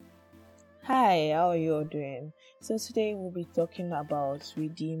Hi, how are you all doing? So today we'll be talking about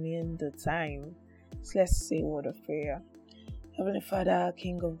redeeming the time. So let's say a word of prayer. Heavenly Father,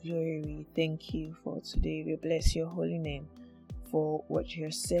 King of Glory, we thank you for today. We bless your holy name for what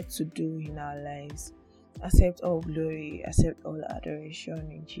you're set to do in our lives. Accept all glory, accept all adoration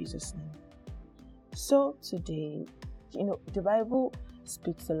in Jesus' name. So today, the Bible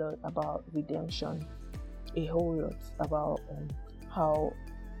speaks a lot about redemption, a whole lot about how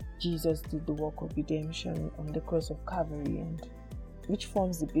Jesus did the work of redemption on the cross of Calvary, and which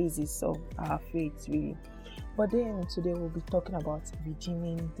forms the basis of our faith, really. But then today we'll be talking about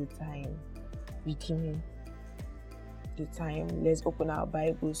redeeming the time. Redeeming the time. Let's open our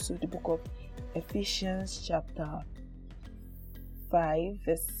Bibles to the book of Ephesians, chapter 5,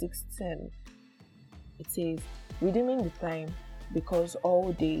 verse 16. It says, redeeming the time because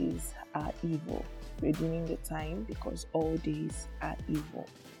all days are evil. Redeeming the time because all days are evil.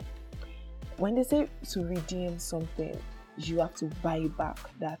 When they say to redeem something, you have to buy back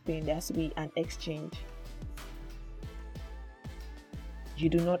that thing. There has to be an exchange. You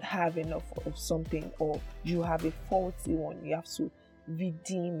do not have enough of something, or you have a faulty one. You have to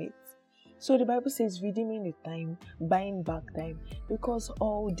redeem it. So the Bible says redeeming the time, buying back time, because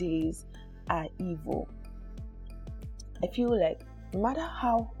all days are evil. I feel like no matter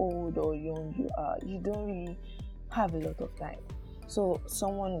how old or young you are, you don't really have a lot of time. So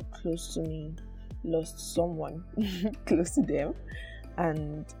someone close to me lost someone close to them,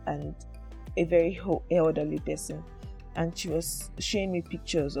 and a very elderly person, and she was showing me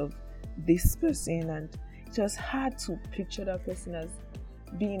pictures of this person, and it was hard to picture that person as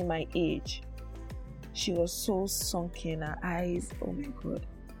being my age. She was so sunken, her eyes, oh my god.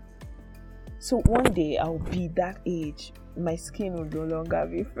 So one day I'll be that age, my skin will no longer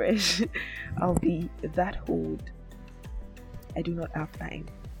be fresh. I'll be that old. I do not have time.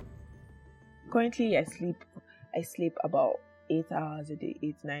 Currently, I sleep about 8 hours a day,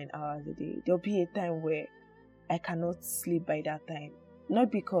 8-9 hours a day. There'll be a time where I cannot sleep by that time.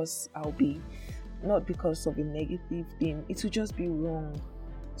 Not because of a negative thing. It will just be wrong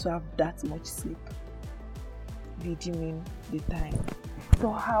to have that much sleep. Redeeming the time.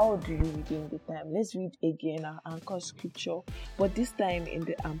 So how do you redeem the time? Let's read again our anchor scripture, but this time in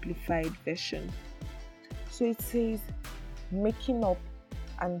the amplified version. So it says, making up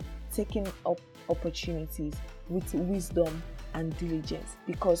and taking up opportunities with wisdom and diligence,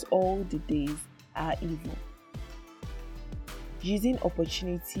 because all the days are evil. Using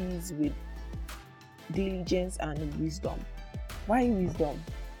opportunities with diligence and wisdom. Why wisdom?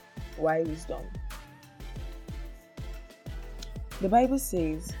 Why wisdom? The Bible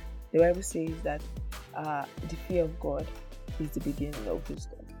says that the fear of God is the beginning of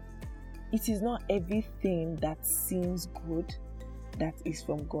wisdom. It is not everything that seems good that is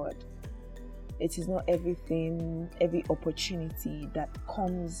from God. It is not every opportunity that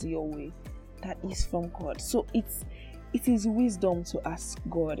comes your way that is from God. So it is wisdom to ask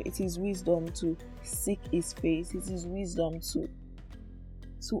God. It is wisdom to seek His face. It is wisdom to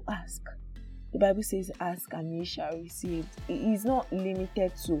ask. The Bible says, ask and ye shall receive. It is not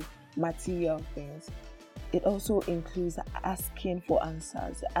limited to material things. It also includes asking for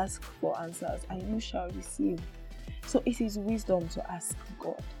answers. Ask for answers and you shall receive. So it is wisdom to ask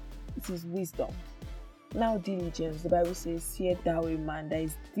God. It is wisdom. Now diligence. The Bible says, seest thou a man that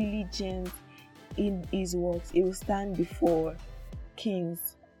is diligent in his works, he will stand before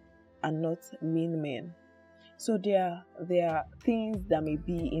kings and not mean men. So there are things that may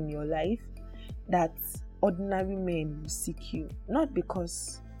be in your life that ordinary men will seek you, not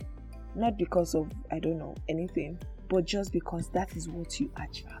because of anything, but just because that is what you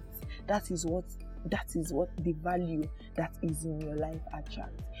attract. That is what the value that is in your life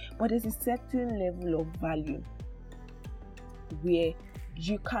attracts. But there's a certain level of value where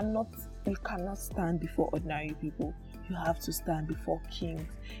you cannot stand before ordinary people. You have to stand before kings,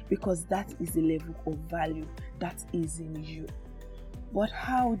 because that is the level of value that is in you. But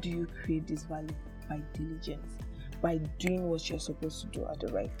how do you create this value? By diligence, by doing what you're supposed to do at the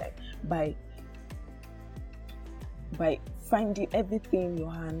right time, by finding everything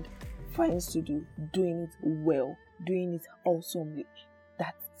your hand finds to do, doing it well, doing it awesomely,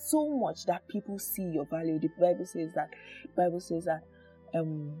 that so much that people see your value. The Bible says that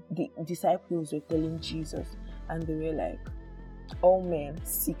the disciples were telling Jesus, and they were like, all men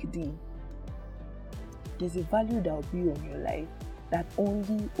seek thee. There's a value that will be on your life that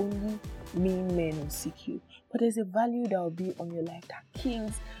only mean men will seek you. But there's a value that will be on your life that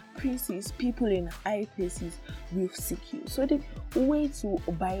kings, princes, people in high places will seek you. So the way to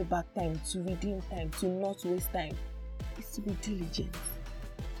buy back time, to redeem time, to not waste time, is to be diligent.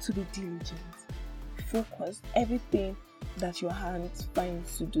 to be diligent, focused. Everything that your hands find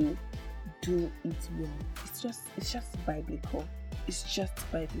to do it well. It's just biblical. It's just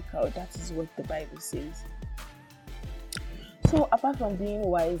biblical. That is what the Bible says. So apart from being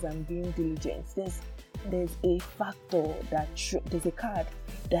wise and being diligent, there's a factor there's a card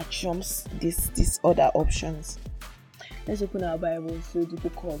that trumps these other options. Let's open our Bible to the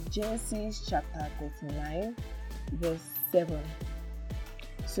book of Genesis chapter 39 verse 7.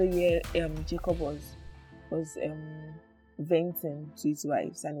 So here Jacob was venting to his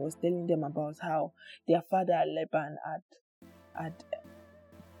wives, and he was telling them about how their father Laban had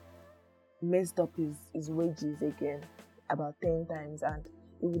messed up his wages again about 10 times, and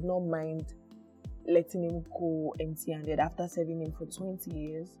he would not mind letting him go empty-handed after serving him for 20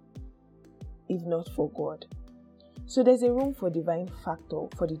 years, if not for God. So there's a room for the divine factor.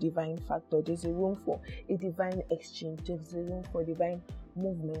 There's a room for a divine exchange. There's a room for divine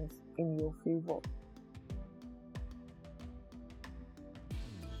movement in your favor.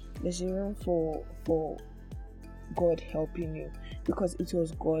 There's a room for God helping you, because it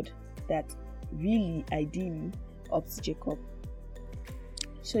was God that really, ideally, upped Jacob.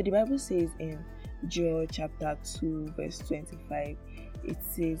 So the Bible says in Joel chapter 2 verse 25, it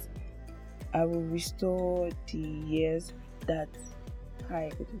says, I will restore the years that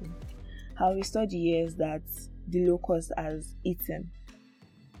the locust has eaten.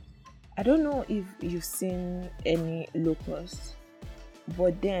 I don't know if you've seen any locusts,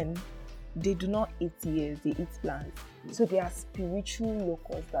 but then they do not eat years, they eat plants. So they are spiritual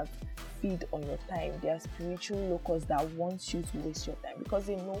locusts that feed on your time. They are spiritual locusts that want you to waste your time, because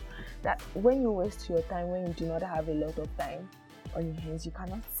they know that when you waste your time, when you do not have a lot of time on your hands, you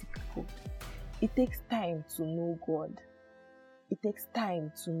cannot seek God. It takes time to know God. It takes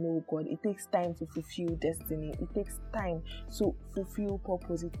time to know God. It takes time to fulfill destiny. It takes time to fulfill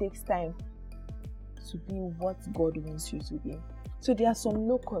purpose. It takes time to be what God wants you to be. So there are some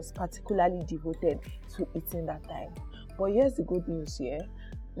locusts particularly devoted to eating that time. But here's the good news here.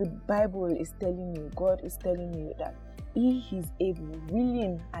 The Bible is telling you, God is telling you that He is able,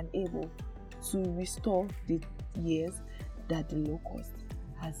 willing and able to restore the years that the locust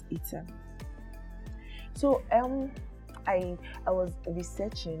has eaten. So I was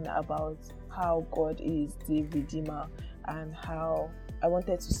researching about how God is the Redeemer, and how I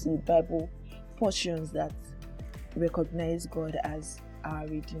wanted to see Bible portions that recognize God as our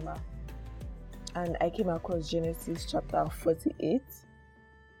Redeemer. And I came across Genesis chapter 48,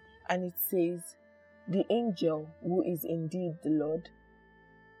 and it says, the angel who is indeed the Lord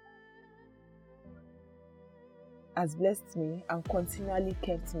has blessed me and continually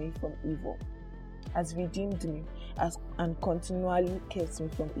kept me from evil, has redeemed me and continually kept me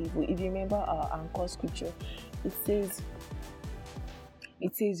from evil. If you remember our anchor scripture, it says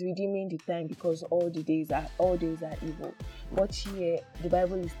redeeming the time, because all days are evil. But here the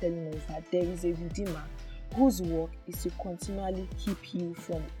Bible is telling us that there is a Redeemer whose work is to continually keep you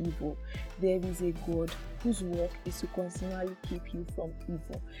from evil. There is a God whose work is to continually keep you from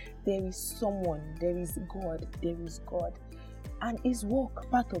evil. There is God, and his work,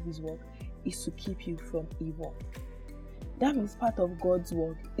 part of his work, is to keep you from evil. That means part of God's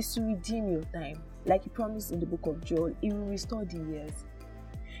work is to redeem your time. Like He promised in the book of Joel, He will restore the years.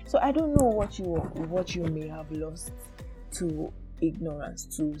 So I don't know what you may have lost to ignorance,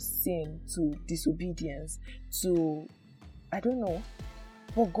 to sin, to disobedience, to, I don't know.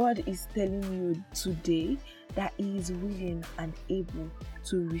 But God is telling you today that He is willing and able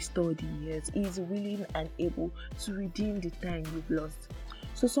to restore the years. He is willing and able to redeem the time you've lost.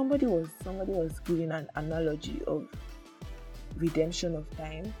 So somebody was giving an analogy of redemption of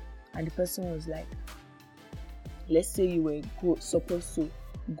time, and the person was like, let's say you were supposed to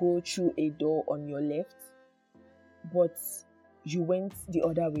go through a door on your left, but you went the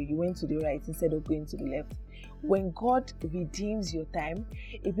other way, you went to the right instead of going to the left. When God redeems your time,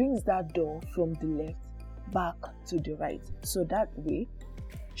 He brings that door from the left back to the right, so that way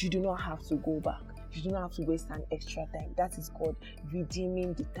you do not have to go back. You do not have to waste an extra time. That is God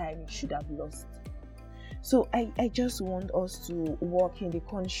redeeming the time you should have lost. So I just want us to walk in the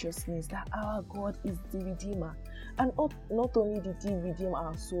consciousness that our God is the Redeemer. And not only did He redeem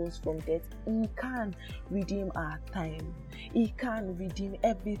our souls from death, He can redeem our time. He can redeem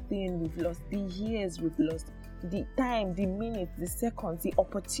everything we've lost, the years we've lost, the time, the minutes, the seconds, the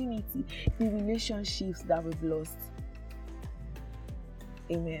opportunity, the relationships that we've lost.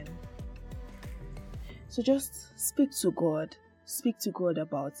 Amen. So just speak to God. Speak to God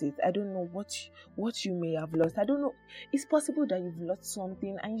about it. I don't know what you may have lost. I don't know. It's possible that you've lost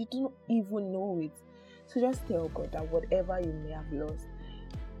something and you don't even know it. So just tell God that whatever you may have lost,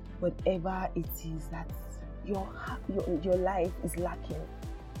 whatever it is that your life is lacking,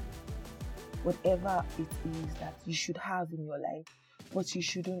 whatever it is that you should have in your life, but you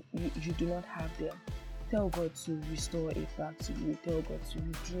do not have them. Tell God to restore it back to you. Tell God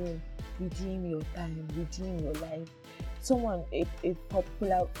to redeem your time, redeem your life. Someone, a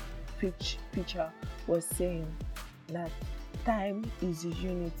popular preacher was saying that time is a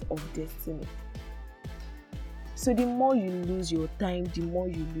unit of destiny. So the more you lose your time, the more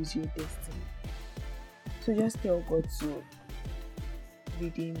you lose your destiny. So just tell God to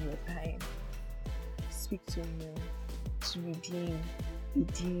redeem your time. Speak to Him to redeem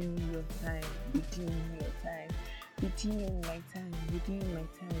your time, redeem your time, redeem my time, redeem my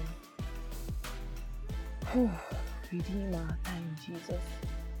time. Redeem our time, Jesus.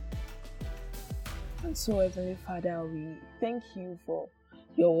 And so, Heavenly Father, we thank you for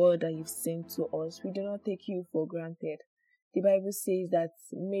your word that you've sent to us. We do not take you for granted. The Bible says that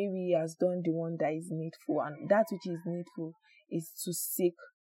Mary has done the one that is needful, and that which is needful is to seek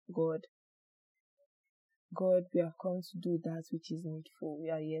God. God, we have come to do that which is needful. We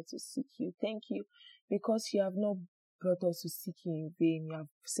are here to seek you. Thank you, because you have not brought us to seek you in vain. You have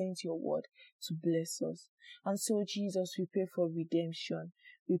sent your word to bless us. And so, Jesus, we pray for redemption.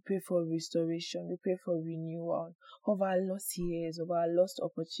 We pray for restoration. We pray for renewal of our lost years, of our lost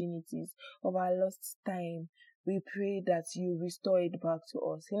opportunities, of our lost time. We pray that you restore it back to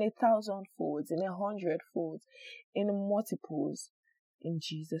us in 1,000 folds, in 100 folds, in multiples. In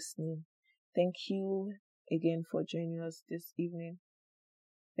Jesus' name. Thank you again for joining us this evening.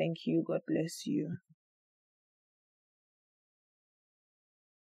 Thank you. God bless you.